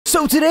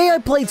So today I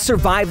played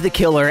Survive the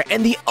Killer,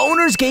 and the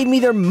owners gave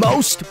me their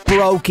most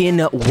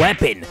broken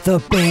weapon,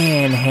 the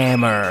ban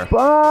hammer.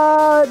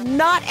 But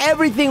not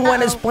everything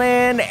went as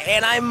planned,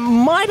 and I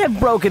might have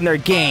broken their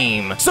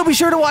game. So be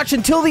sure to watch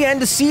until the end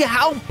to see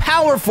how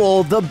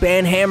powerful the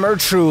ban hammer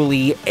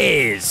truly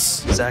is.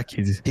 Zach,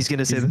 he's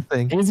gonna say the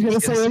thing. He's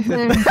gonna say the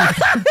thing.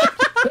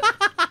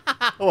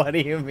 What do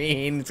you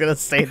mean? He's gonna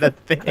say the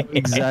thing.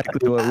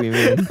 Exactly what we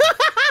mean.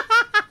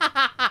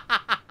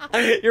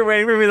 You're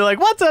waiting for me to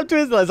like, what's up,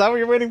 Twisted? Is that what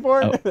you're waiting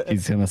for? Oh,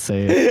 he's gonna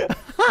say it.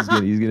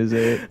 He's gonna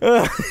say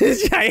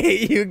it. I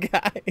hate you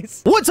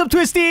guys. What's up,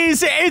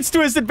 Twisties? It's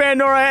TWIISTED,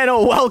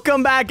 and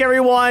welcome back,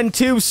 everyone,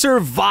 to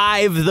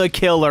Survive the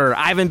Killer.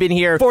 I haven't been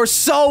here for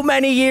so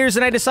many years,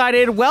 and I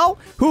decided, well,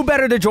 who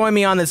better to join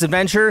me on this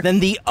adventure than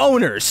the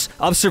owners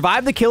of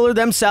Survive the Killer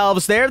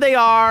themselves? There they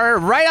are,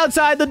 right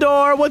outside the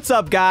door. What's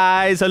up,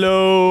 guys?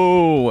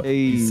 Hello.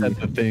 Hey. He said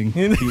the thing.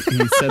 He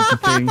said the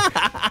thing.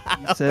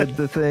 He said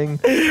the thing.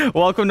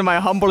 Welcome to my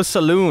humble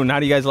saloon. How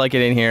do you guys like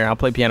it in here? I'll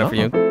play piano for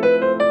you.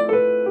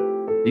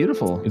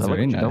 Beautiful. It's I like very what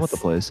you've done nice. with the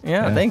place.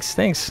 Yeah,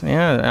 thanks.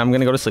 Yeah, I'm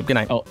gonna go to sleep. Good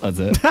night. Oh, that's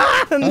it.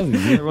 That was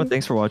easy. Everyone,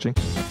 thanks for watching.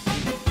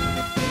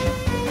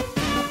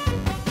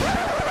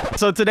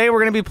 So today we're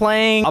going to be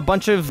playing a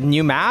bunch of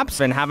new maps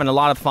and having a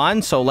lot of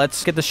fun. So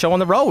let's get the show on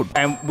the road.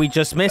 And we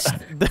just missed.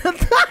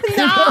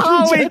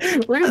 No, we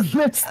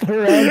missed the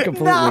round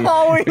completely.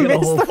 No, we got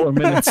a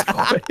missed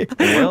whole the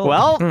 4 minutes.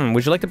 Well,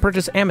 would you like to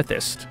purchase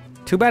amethyst?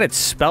 Too bad it's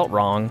spelt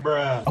wrong.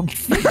 There's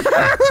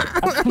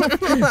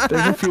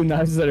a few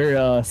knives that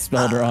are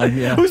spelled wrong.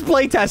 Yeah. Who's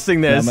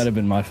playtesting this? That might have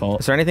been my fault.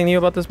 Is there anything new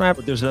about this map?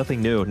 There's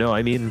nothing new. No,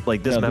 I mean,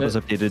 like, this map was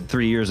updated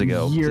 3 years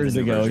ago. Years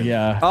ago,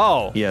 yeah.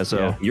 Oh. Yeah,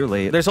 so you're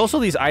late. There's also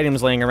these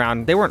items laying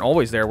around. They weren't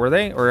always there, were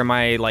they? Or am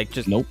I like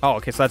just... Nope. Oh,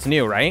 okay, so that's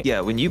new, right?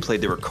 Yeah, when you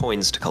played, there were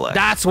coins to collect.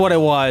 That's what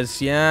it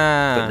was,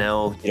 yeah. But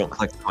now you don't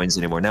collect the coins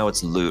anymore. Now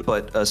it's loot.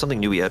 But something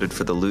new we added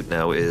for the loot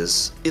now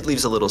is it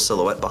leaves a little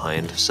silhouette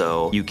behind,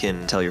 so you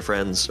can tell your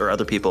friends or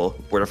other people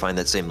where to find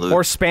that same loot.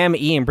 Or spam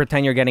E and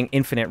pretend you're getting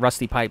infinite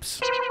rusty pipes.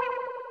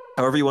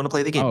 However you want to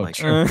play the game, Oh, Mike.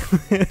 sure.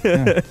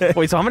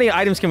 Wait, so how many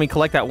items can we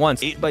collect at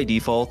once? 8 by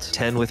default,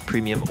 10 with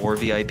premium or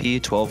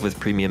VIP, 12 with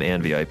premium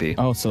and VIP.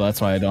 Oh, so that's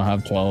why I don't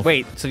have 12.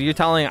 Wait, so you're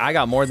telling I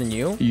got more than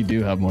you? You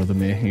do have more than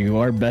me. You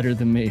are better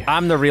than me.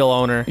 I'm the real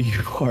owner.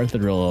 You are the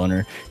real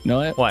owner. You know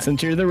what? What?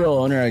 Since you're the real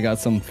owner, I got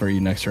some for you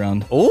next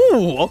round.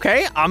 Ooh,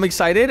 okay. I'm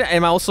excited.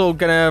 I'm also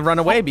gonna run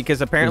away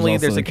because apparently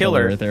also there's a the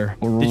killer. right there.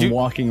 We're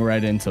walking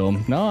right into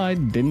him. No, I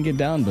didn't get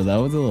down, but that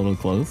was a little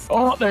close.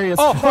 Oh, there he is.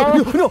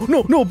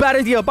 Oh, no, bad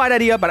idea,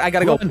 but I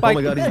gotta go. Bye. Oh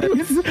my god,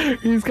 he's dead.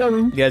 He's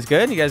coming. You guys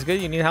good?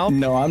 You need help?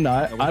 No, I'm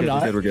not. I'm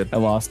not. We're good. I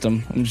lost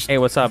him. I'm just Hey,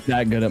 what's up?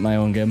 that good at my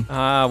own game.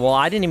 Well,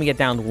 I didn't even get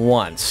down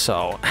once,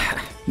 so...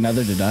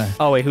 Neither did I.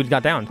 Oh, wait, who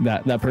got down?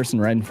 That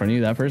person right in front of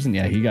you, that person,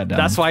 yeah, he got down.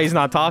 That's why he's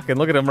not talking.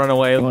 Look at him run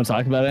away. You want to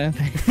talk about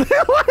anything?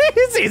 What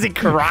is he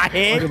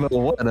crying? Talk about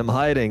what? And I'm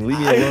hiding. Leave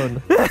me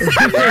alone.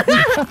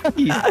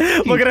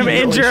 Look at him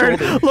injured.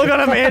 Look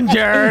at him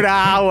injured.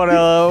 Ah, what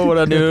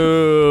a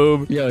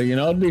noob. Yo, you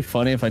know it'd be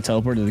funny if I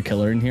teleported the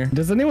killer in here.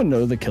 Does anyone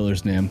know the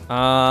killer's name?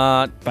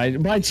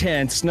 By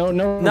chance? No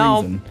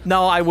reason.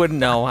 No, I wouldn't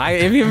know.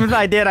 Even if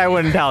I did, I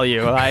wouldn't tell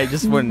you. I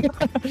just wouldn't.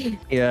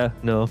 Yeah,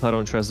 no, I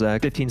don't trust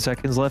Zach. 15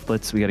 seconds left.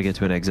 We gotta get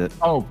to an exit.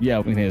 Oh yeah,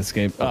 we need to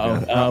escape.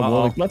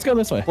 Well, let's go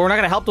this way. We're not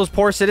gonna help those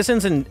poor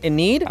citizens in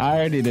need. I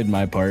already did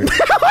my part. What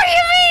do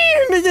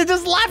you mean? You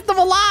just left them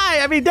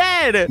alive. I mean,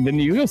 dead. Then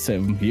you go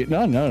save them.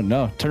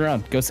 No. Turn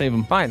around. Go save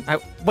them. Fine.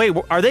 Wait,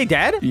 are they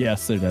dead?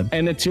 Yes, they're dead.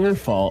 And it's your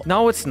fault.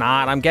 No, it's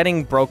not. I'm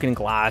getting broken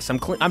glass.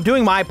 I'm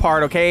doing my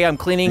part, okay? I'm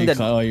cleaning the...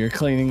 Oh, you're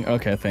cleaning.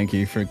 Okay, thank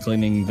you for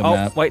cleaning the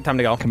map. Wait, time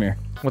to go. Come here.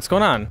 What's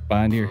going on?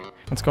 Behind here.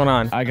 What's going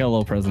on? I got a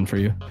little present for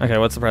you. Okay,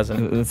 what's the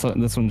present? This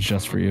one's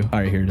just for you. All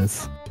right, here it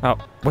is. Oh,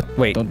 what?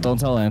 Wait. Don't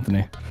tell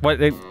Anthony. What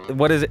is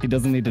it? He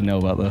doesn't need to know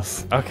about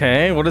this.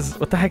 Okay, what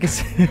the heck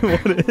is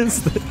what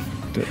is this?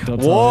 Don't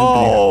tell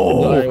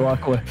Whoa! Anthony. All right,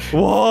 walk away.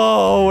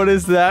 Whoa, what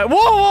is that?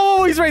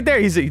 Whoa, he's right there.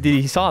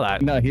 He saw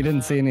that. No, he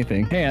didn't see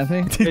anything. Hey,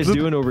 Anthony. What are you guys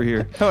doing over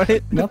here?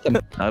 Nothing.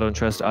 I don't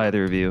trust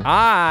either of you.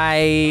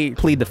 I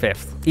plead the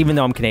fifth, even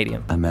though I'm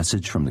Canadian. A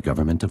message from the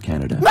government of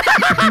Canada.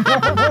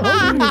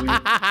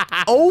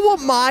 Oh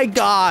my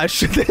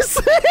gosh, this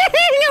thing!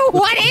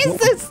 What is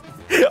this?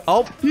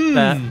 Oh,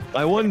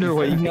 I wonder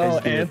what you No,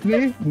 guys did.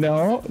 Anthony.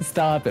 No,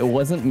 stop. It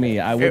wasn't me.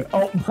 I would.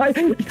 Oh my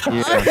God.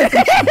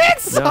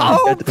 it's so that does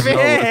not look like your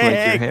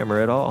big.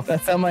 hammer at all.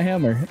 That's not my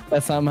hammer.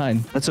 That's not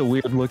mine. That's a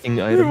weird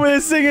looking item.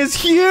 This thing is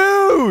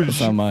huge.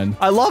 That's not mine.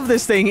 I love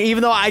this thing,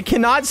 even though I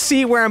cannot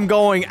see where I'm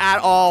going at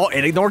all,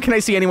 and nor can I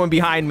see anyone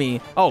behind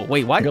me. Oh,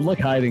 wait, what? Good luck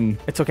hiding.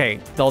 It's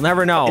okay. They'll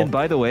never know. And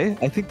by the way,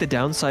 I think the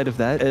downside of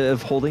that,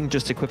 of holding,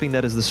 just equipping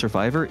that as the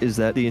survivor, is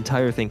that the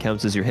entire thing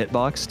counts as your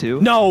hitbox too.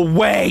 No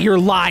way,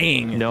 you're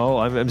lying. No,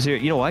 I'm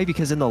serious. You know why?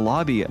 Because in the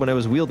lobby, when I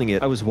was wielding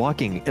it, I was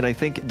walking, and I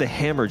think the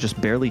hammer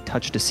just barely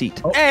touched a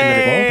seat.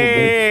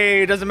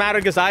 Hey, doesn't matter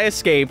because I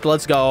escaped.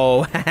 Let's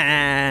go.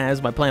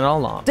 That's my plan all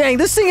along. Dang,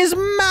 this thing is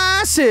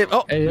massive.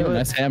 Oh, hey,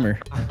 nice hammer.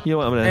 You know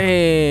what? I'm gonna.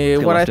 Hey,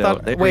 what I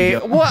thought. Wait,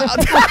 what?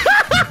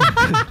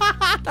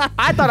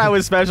 I thought I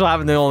was special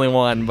having the only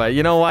one, but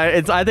you know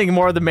what? I think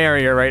more the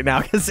merrier right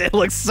now because it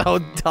looks so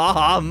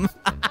dumb.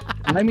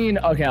 I mean,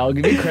 okay, I'll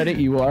give you credit.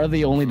 You are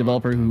the only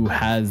developer who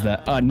has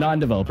that.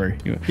 Non-developer.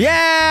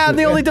 Yeah, I'm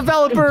the only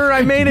developer.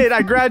 I made it.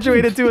 I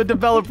graduated to a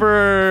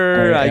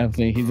developer. Right,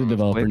 Anthony, he's a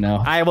developer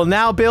now. I will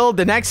now build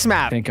the next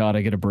map. Thank God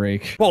I get a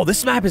break. Whoa,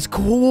 this map is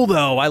cool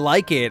though. I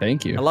like it.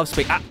 Thank you. I love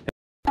space.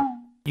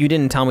 You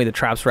didn't tell me the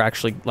traps were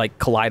actually like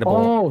collidable.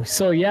 Oh,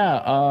 so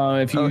yeah,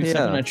 if you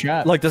set in a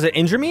trap. Like, does it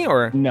injure me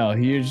or? No,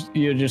 you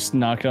just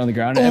knock it on the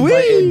ground. But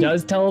it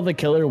does tell the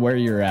killer where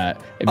you're at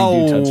if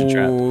you do touch a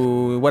trap.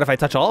 What if I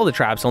touch all the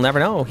traps? He'll never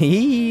know.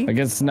 I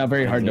guess it's not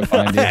very hard to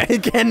find you. I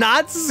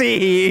cannot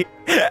see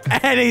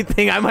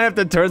anything. I might have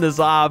to turn this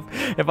off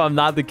if I'm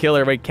not the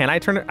killer. Wait, can I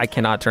turn it? I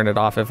cannot turn it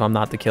off if I'm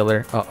not the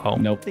killer. Uh-oh.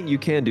 Nope. The thing you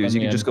can do is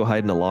you can just go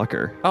hide in a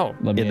locker. Oh.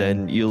 And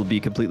then you'll be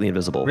completely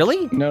invisible.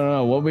 Really?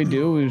 No. What we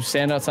do, we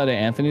stand outside of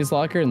Anthony's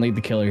locker and leave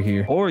the killer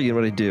here. Or you know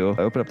what I do?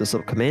 I open up this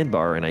little command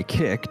bar and I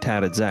kick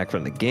Tatted Zach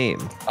from the game.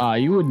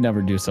 You would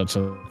never do such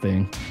a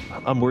thing.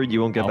 I'm worried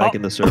you won't get back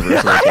in the server.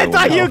 So I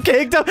thought you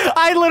kicked him.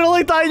 I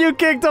literally thought you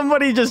kicked him,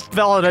 but he just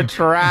fell in a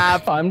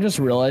trap. I'm just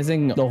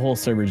realizing the whole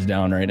server's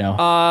down right now.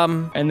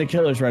 And the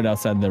killer's right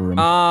outside the room.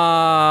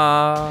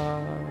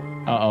 Uh-oh.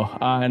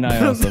 And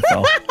I also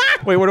fell.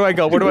 Wait, where do I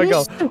go? Where do I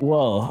go?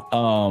 Well,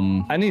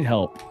 I need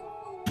help.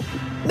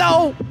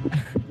 No!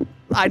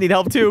 I need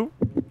help too.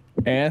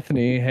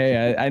 Anthony,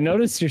 hey, I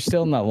noticed you're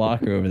still in that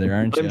locker over there,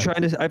 aren't you?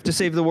 I have to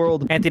save the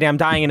world. Anthony, I'm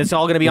dying and it's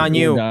all gonna be on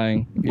you.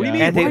 Dying. What do you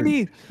mean? Anthony, Why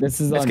me?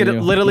 This is it's on gonna, you.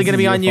 literally gonna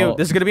be on you. Fault.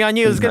 This is gonna be on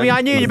you. This is gonna be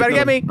on you. You better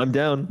get me. I'm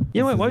down.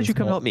 You know what? Why don't you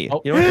come help me?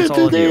 Oh. You know what? It's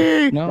all on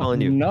you. No, all on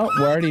you. no,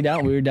 we're already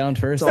down. We were down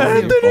first.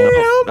 Anthony,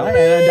 help me.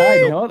 I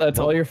died. No, that's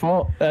all your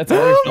fault. That's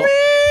all your fault.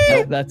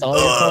 No, that's all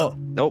your fault.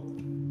 Nope.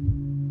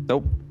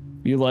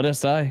 You let us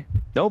die.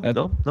 Nope.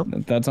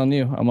 That's on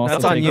you. I'm also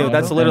That's on you.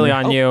 That's literally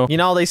on you. You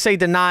know, they say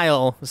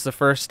denial is the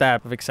first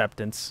step of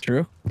acceptance.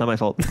 True. Not my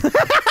fault. What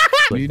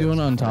are you doing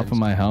on top of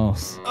my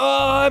house?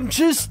 I'm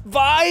just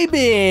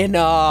vibing.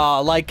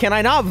 Like, can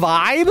I not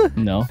vibe?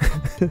 No.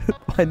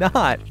 Why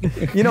not?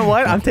 You know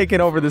what? I'm taking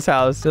over this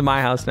house. It's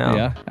my house now.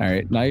 Yeah. All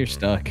right. Now you're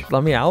stuck.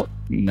 Let me out.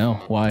 No.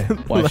 Why?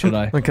 Why should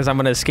I? Because I'm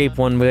gonna escape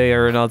one way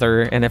or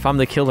another, and if I'm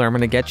the killer, I'm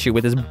gonna get you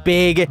with this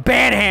big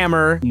bad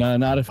hammer. No,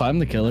 not if I'm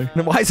the killer.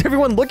 Why is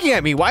everyone looking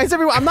at me? Why is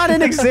everyone? I'm not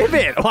an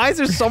exhibit. Why is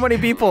there so many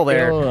people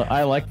there? Oh,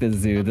 I like this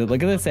zoo.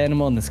 Look at this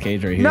animal in this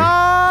cage right here.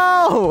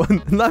 No!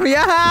 Let me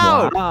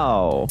out!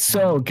 Wow.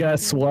 So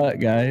guess what,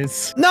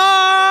 guys?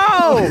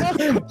 No!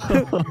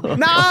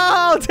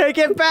 No! Take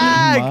it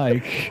back!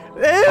 Mike.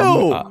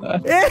 Ew!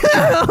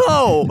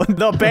 Ew!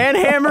 The band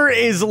hammer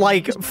is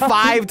like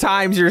 5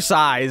 times your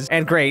size.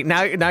 And great.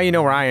 Now you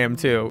know where I am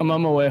too. I'm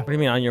on my way. What do you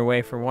mean on your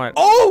way for what?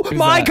 Oh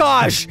my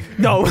gosh!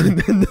 No.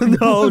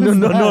 No.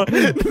 No.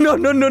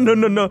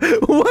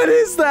 What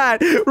is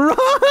that? Run!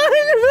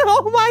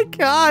 Oh my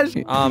gosh!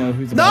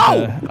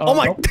 No! Oh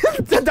my!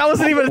 That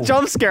wasn't even a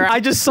jump scare. I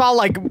just saw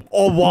like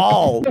a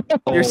wall.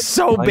 You're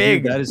so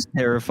big. That is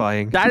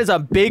terrifying. That is a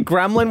big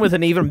gremlin with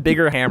an even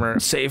bigger hammer.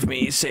 Save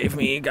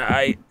me,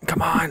 guy.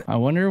 Come on. I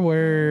wonder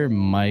where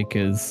Mike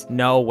is.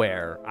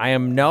 Nowhere. I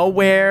am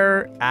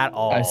nowhere at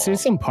all. I see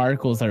some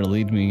particles that are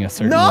leading me a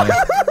certain No! way.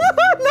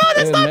 No,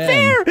 that's Hey, not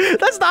man. fair!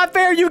 That's not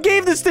fair! You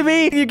gave this to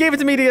me! You gave it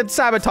to me to get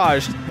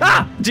sabotaged.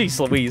 Ah! Jeez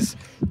Louise.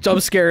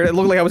 Jump scared. It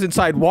looked like I was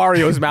inside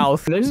Wario's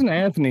mouth. There's an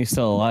Anthony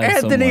still alive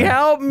Anthony, somewhere.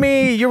 help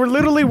me! You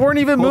literally weren't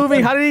even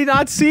moving. How did he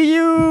not see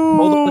you?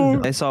 Hold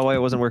on. I saw why it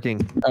wasn't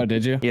working. Oh,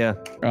 did you? Yeah.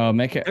 Oh,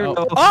 make it. Oh.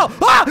 Oh!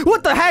 Ah!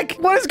 What the heck?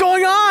 What is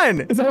going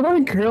on? Is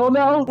everyone Krill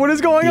now? What is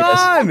going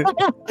on?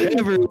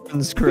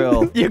 Everyone's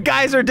Krill. You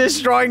guys are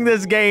destroying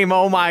this game.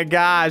 Oh my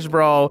gosh,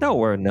 bro. No,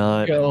 we're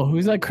not. Krill.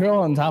 Who's that Krill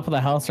on top of the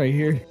house right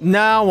here?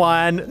 No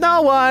one.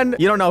 No one.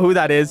 You don't know who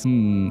that is.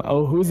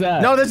 Oh, who's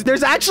that? No,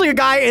 there's actually a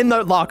guy in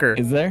the locker.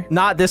 Is there?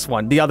 Not this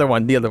one. The other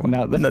one. The other one.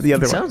 No, No, the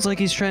other one. Sounds like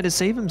he's trying to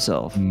save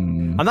himself.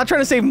 I'm not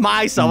trying to save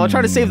myself. I'm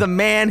trying to save the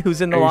man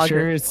who's in the Are you locker.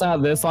 sure it's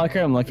not this locker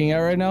I'm looking at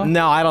right now?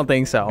 No, I don't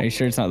think so. Are you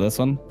sure it's not this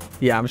one?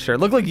 Yeah, I'm sure.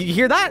 Look, you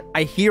hear that?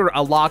 I hear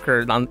a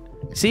locker on.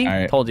 See? All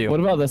right. Told you. What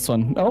about this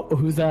one? Oh,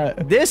 who's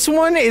that? This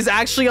one is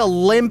actually a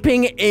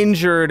limping,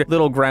 injured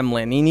little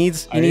gremlin. He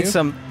needs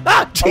some.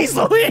 Ah, jeez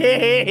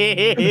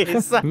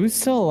Louise! Who's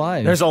still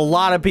alive? There's a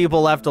lot of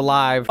people left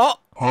alive. Oh,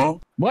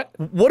 What?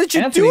 what did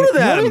you Anthony, do to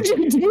them? What did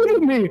you do to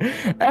me?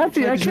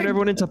 Anthony, I I turned can't.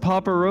 everyone into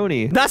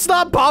Pepperoni. That's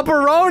not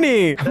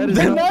pepperoni. That is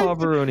not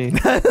Pepperoni.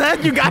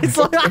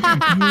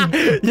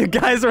 You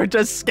guys are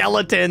just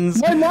skeletons.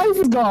 My knife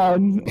is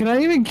gone. Can I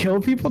even kill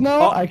people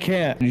now? I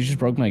can't. You just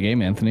broke my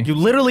game, Anthony. You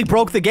literally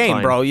broke the game,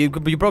 Fine. bro. You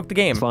broke the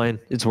game. It's fine.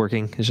 It's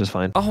working. It's just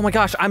fine. Oh my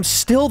gosh, I'm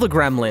still the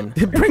gremlin.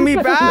 Bring me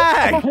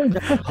back.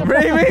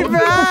 Bring me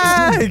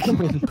back.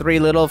 3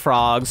 little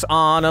frogs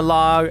on a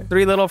log.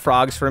 3 little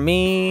frogs for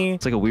me.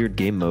 It's like a weird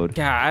game game mode.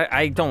 Yeah,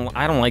 I don't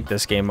like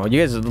this game mode.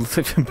 You guys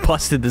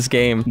busted this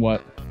game.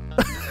 What?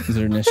 Is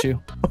there an issue?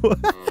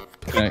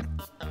 Okay.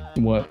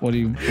 What do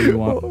you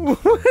want?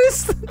 What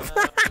is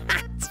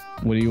that?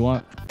 What do you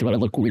want? Do I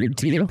look weird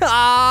to you?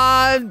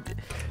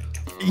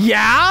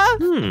 Yeah?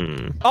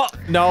 Oh,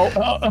 no.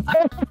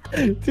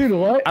 Dude,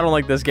 what? I don't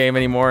like this game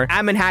anymore.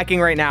 I'm in hacking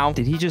right now.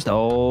 Did he just?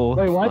 Oh,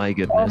 Wait, what? my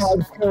goodness. Oh,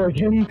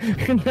 no,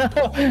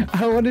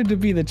 I wanted to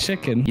be the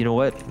chicken. You know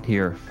what?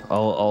 Here,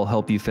 I'll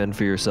help you fend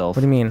for yourself.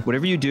 What do you mean?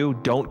 Whatever you do,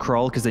 don't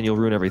crawl, because then you'll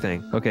ruin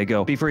everything. Okay,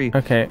 go. Be free.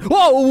 Okay.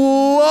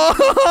 Whoa!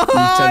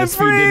 I'm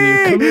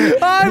free!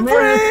 I'm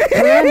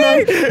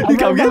free!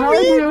 Come get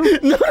me!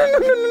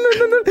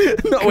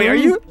 No, wait,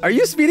 are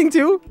you speeding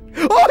too?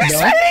 Oh, he's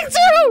speeding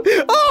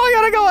too! Oh, I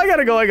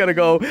gotta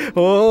go.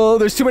 Oh,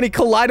 there's too many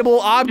collidable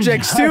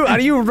objects too. How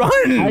do you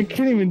run? I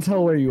can't even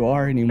tell where you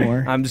are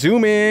anymore. I'm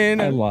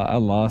zooming. I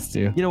lost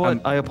you. You know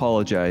what? I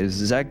apologize.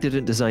 Zach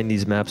didn't design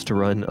these maps to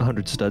run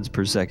 100 studs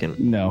per second.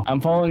 No,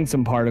 I'm following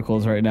some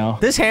particles right now.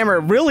 This hammer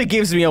really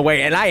gives me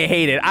away, and I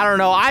hate it. I don't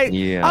know.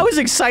 I was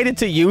excited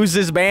to use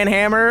this band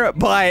hammer,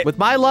 but with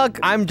my luck,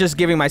 I'm just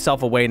giving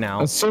myself away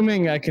now.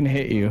 Assuming I can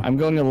hit you. I'm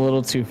going a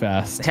little too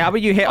fast. How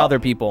about you hit other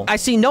people? I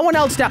see no one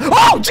else down.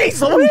 Oh,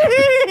 jeez!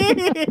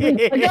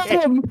 I got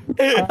him!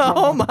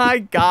 Oh my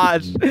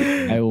gosh.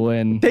 I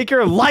win. Take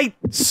your light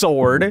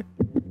sword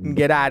and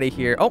get out of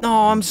here. Oh,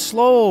 no, I'm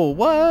slow.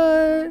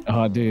 What?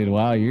 Oh, dude,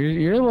 wow,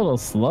 you're a little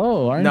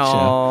slow, aren't you?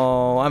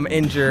 No, I'm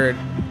injured.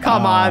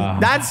 Come on.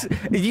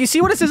 You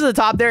see what it says at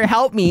the top there?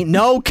 Help me.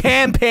 No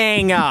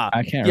camping.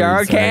 I can't You're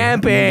read, sorry.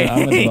 camping.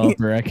 I'm a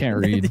developer. I can't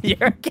read.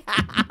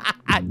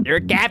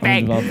 You're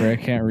camping. I'm a developer. I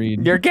can't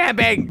read. You're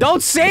camping.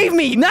 Don't save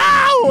me. No,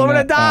 I'm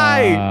gonna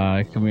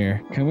die. Come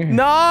here.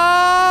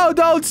 No,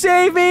 don't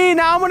save me.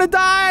 Now I'm gonna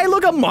die.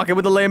 Look, I'm walking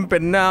with a limp,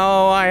 and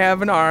now I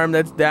have an arm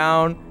that's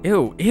down.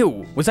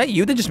 Ew. Was that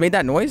you that just made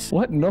that noise?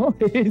 What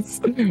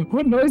noise?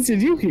 What noise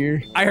did you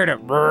hear? I heard it.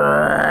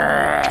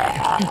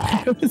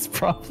 It was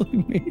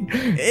probably me.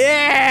 Ew.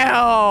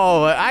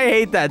 I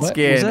hate that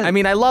skin. that? I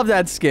mean, I love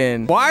that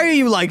skin. Why are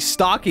you like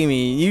stalking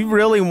me? You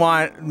really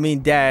want me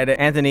dead.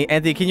 Anthony,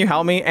 can you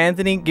help me?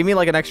 Anthony, give me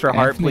like an extra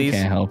heart, Anthony please.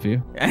 Can't help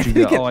you.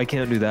 Oh, I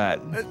can't do that.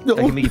 I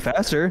can make you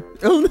faster.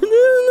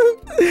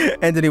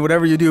 Anthony,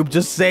 whatever you do,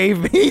 just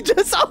save me.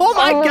 Oh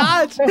my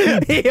gosh.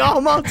 He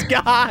almost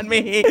got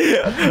me.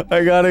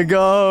 I gotta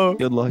go.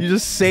 Good luck. You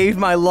just saved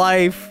my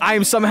life. I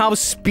am somehow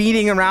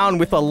speeding around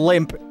with a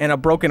limp and a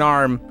broken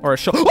arm or a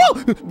shoulder.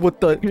 Oh! What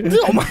the?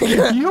 Oh my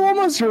god. You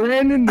almost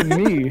ran into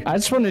me. I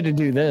just wanted to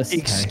do this.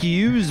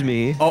 Excuse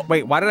me. Oh,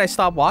 wait, why did I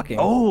stop walking?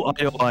 Oh,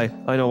 I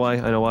know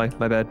why.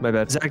 My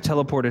bad. Zach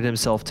teleported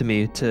himself to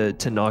me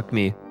to knock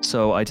me.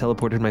 So I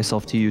teleported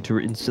myself to you to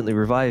instantly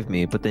revive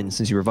me. But then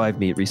since you revived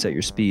me, it reset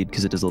your speed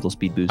because it does a little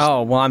speed boost.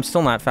 Oh, well, I'm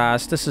still not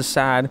fast. This is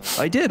sad.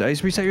 I did. I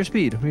just reset your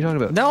speed. What are you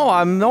talking about? No,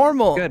 I'm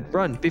normal. Good.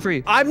 Run. Be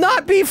free. I'm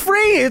not be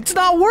free. It's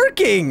not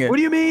working. What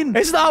do you mean?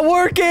 It's not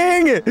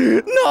working.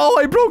 No,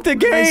 I broke the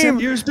game.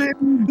 Your speed.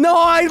 No,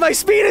 my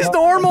speed is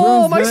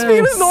normal. My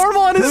speed is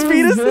normal and his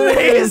speed is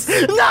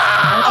this.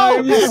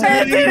 No!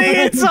 Anthony,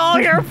 it's all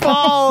your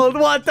fault.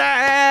 What the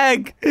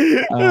heck?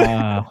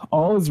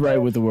 All is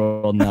right with the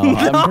world now. I'm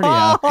pretty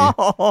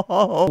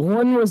happy.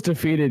 One was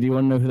defeated. You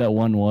want to know who that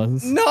one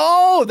was?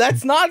 No,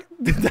 that's not.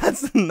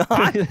 That's not.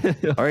 All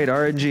right,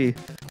 RNG.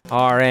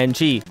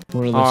 RNG.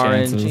 What are the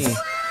chances?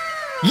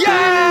 Yeah!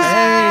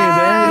 Hey,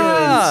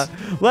 there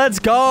it is. Let's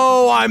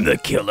go. I'm the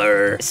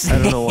killer. I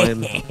don't know why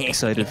I'm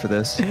excited for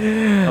this.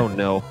 Oh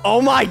no.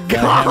 Oh my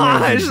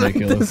gosh.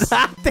 ridiculous.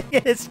 That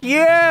thing is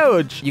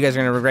huge. You guys are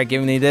going to regret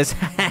giving me this.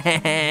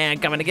 I'm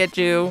coming to get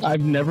you.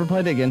 I've never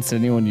played against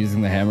anyone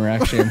using the hammer,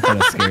 actually. I'm kind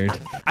of scared.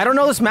 I don't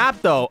know this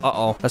map, though.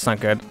 Uh-oh. That's not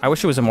good. I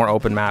wish it was a more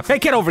open map. Hey,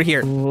 get over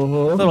here.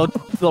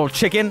 Little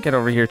chicken. Get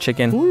over here,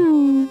 chicken.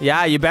 Ooh.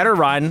 Yeah, you better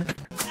run.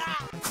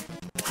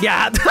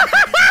 Yeah.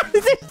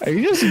 Are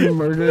you just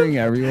murdering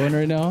everyone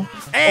right now?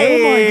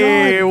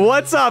 Hey, oh my God.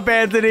 What's up,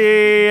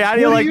 Anthony? How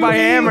do you like my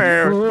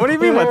hammer? What do you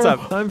mean, what's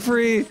up? I'm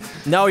free.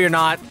 No, you're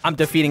not. I'm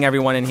defeating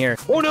everyone in here.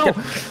 Oh no.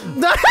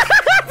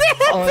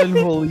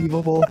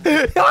 Unbelievable.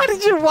 Why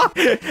did you walk?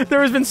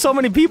 There has been so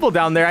many people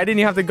down there. I didn't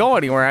even have to go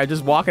anywhere. I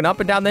just walking up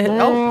and down the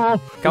hill.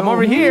 Oh, come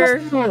over here.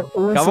 Come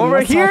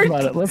over here.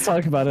 Let's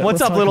talk about it.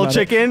 What's up, little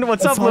chicken?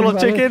 What's up, little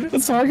chicken?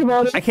 Let's talk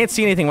about it. I can't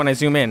see anything when I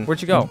zoom in.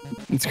 Where'd you go?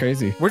 It's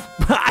crazy.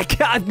 I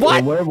can't.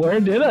 What? Where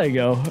did I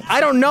go?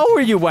 I don't know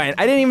where you went.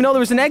 I didn't even know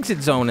there was an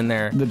exit zone in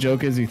there. The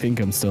joke is you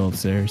think I'm still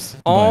upstairs.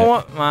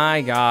 Oh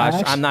my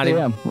gosh. I'm not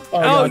even.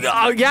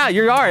 Oh, yeah,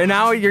 you are. And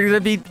now you're going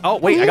to be. Oh,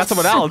 wait, I got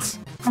someone else.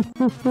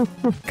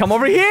 Come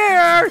over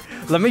here.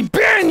 Let me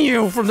ban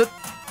you from the.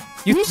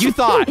 You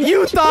thought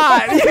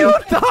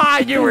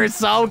you were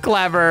so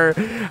clever.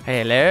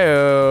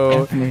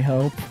 Hello. Anthony,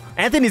 help.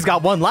 Anthony's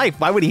got one life.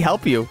 Why would he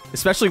help you?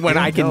 Especially when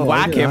I can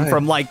whack him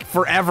from like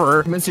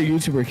forever. Mr.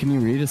 YouTuber, can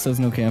you read? It says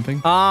no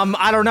camping.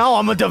 I don't know.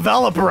 I'm a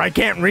developer. I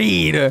can't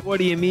read. What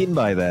do you mean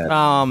by that?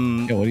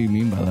 Yeah, what do you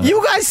mean by that?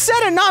 You guys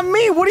said it, not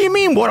me. What do you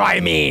mean? What do I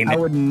mean? I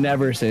would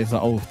never say so.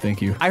 Oh,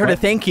 thank you. I heard a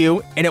thank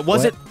you, and it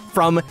wasn't.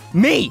 from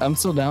me. I'm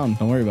still down.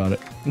 Don't worry about it.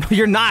 No,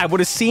 you're not. I would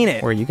have seen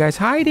it. Where are you guys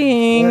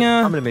hiding?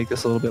 I'm gonna make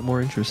this a little bit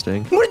more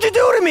interesting. What did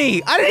you do to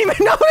me? I didn't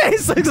even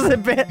notice. Look at the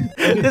bit.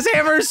 This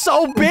hammer is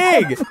so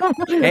big.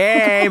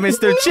 Hey,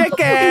 Mr.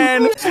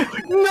 Chicken.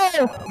 No,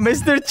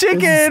 Mr. this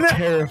Chicken. is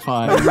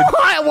terrifying.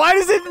 Why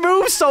does it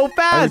move so I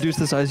fast? reduced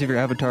the size of your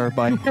avatar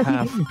by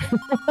half.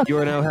 You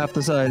are now half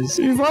the size.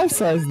 He's life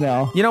size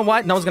now. You know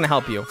what? No one's gonna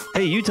help you.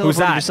 Hey, you Who's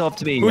that? teleported yourself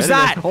to me. Who's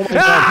that? Oh my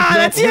Ah, God.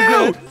 that's You're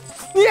you. good.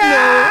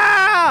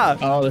 Yeah.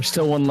 Oh, there's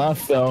still one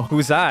left though.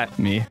 Who's that?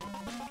 Me.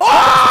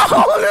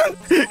 Oh!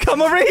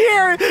 Come over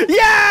here!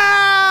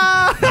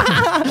 Yeah!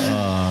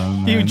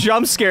 You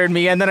jump scared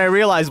me, and then I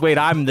realized, wait,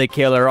 I'm the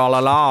killer all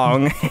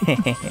along.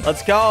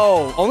 Let's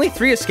go. Only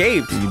 3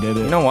 escaped. You did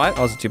it. You know what?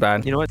 That wasn't too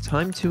bad. You know what?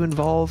 Time to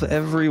involve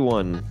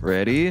everyone.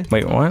 Ready?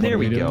 Wait, what? There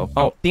we go.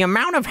 Oh, the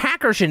amount of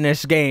hackers in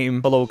this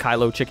game. Hello,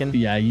 Kylo Chicken.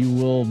 Yeah, you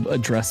will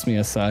address me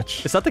as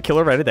such. Is that the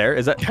killer right there?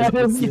 Is that? That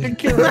is the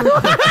killer.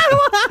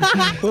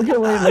 Look at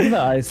the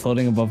eyes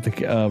floating above the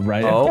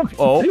right.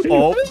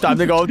 Oh! Time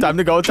to go! Time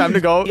to go! Time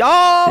to go!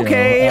 Oh,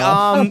 okay.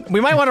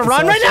 We might want to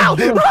run right now.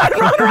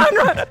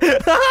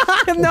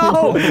 Run!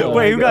 No!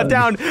 Wait, who got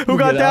down? Who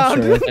got down?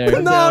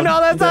 No,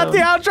 that's not the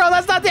outro.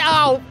 That's not the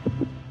ow.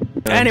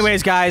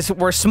 Anyways, guys,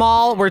 we're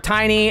small, we're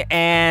tiny,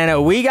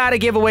 and we got a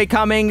giveaway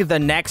coming the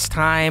next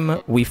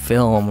time we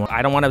film.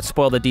 I don't want to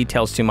spoil the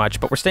details too much,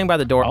 but we're staying by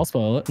the door. I'll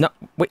spoil it. No,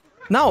 wait.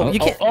 No, you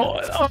can't.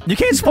 You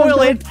can't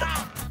spoil it.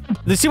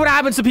 You see what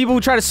happens to people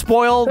who try to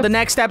spoil the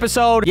next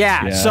episode?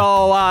 Yeah.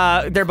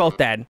 So they're both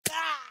dead.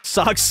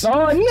 Sucks.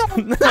 Oh no!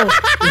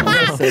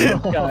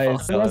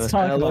 Guys, let's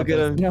talk about Look at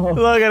him. this. No.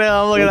 Look at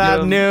him. Look at that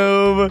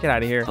noob. Get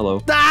out of here.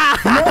 Hello.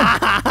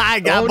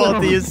 I got both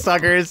of you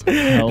suckers.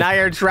 Now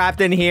you're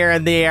trapped in here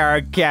and they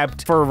are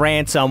kept for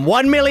ransom.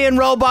 1 million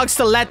Robux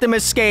to let them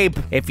escape.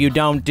 If you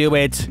don't do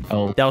it,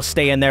 they'll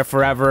stay in there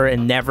forever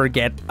and never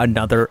get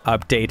another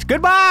update.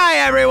 Goodbye,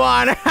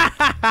 everyone.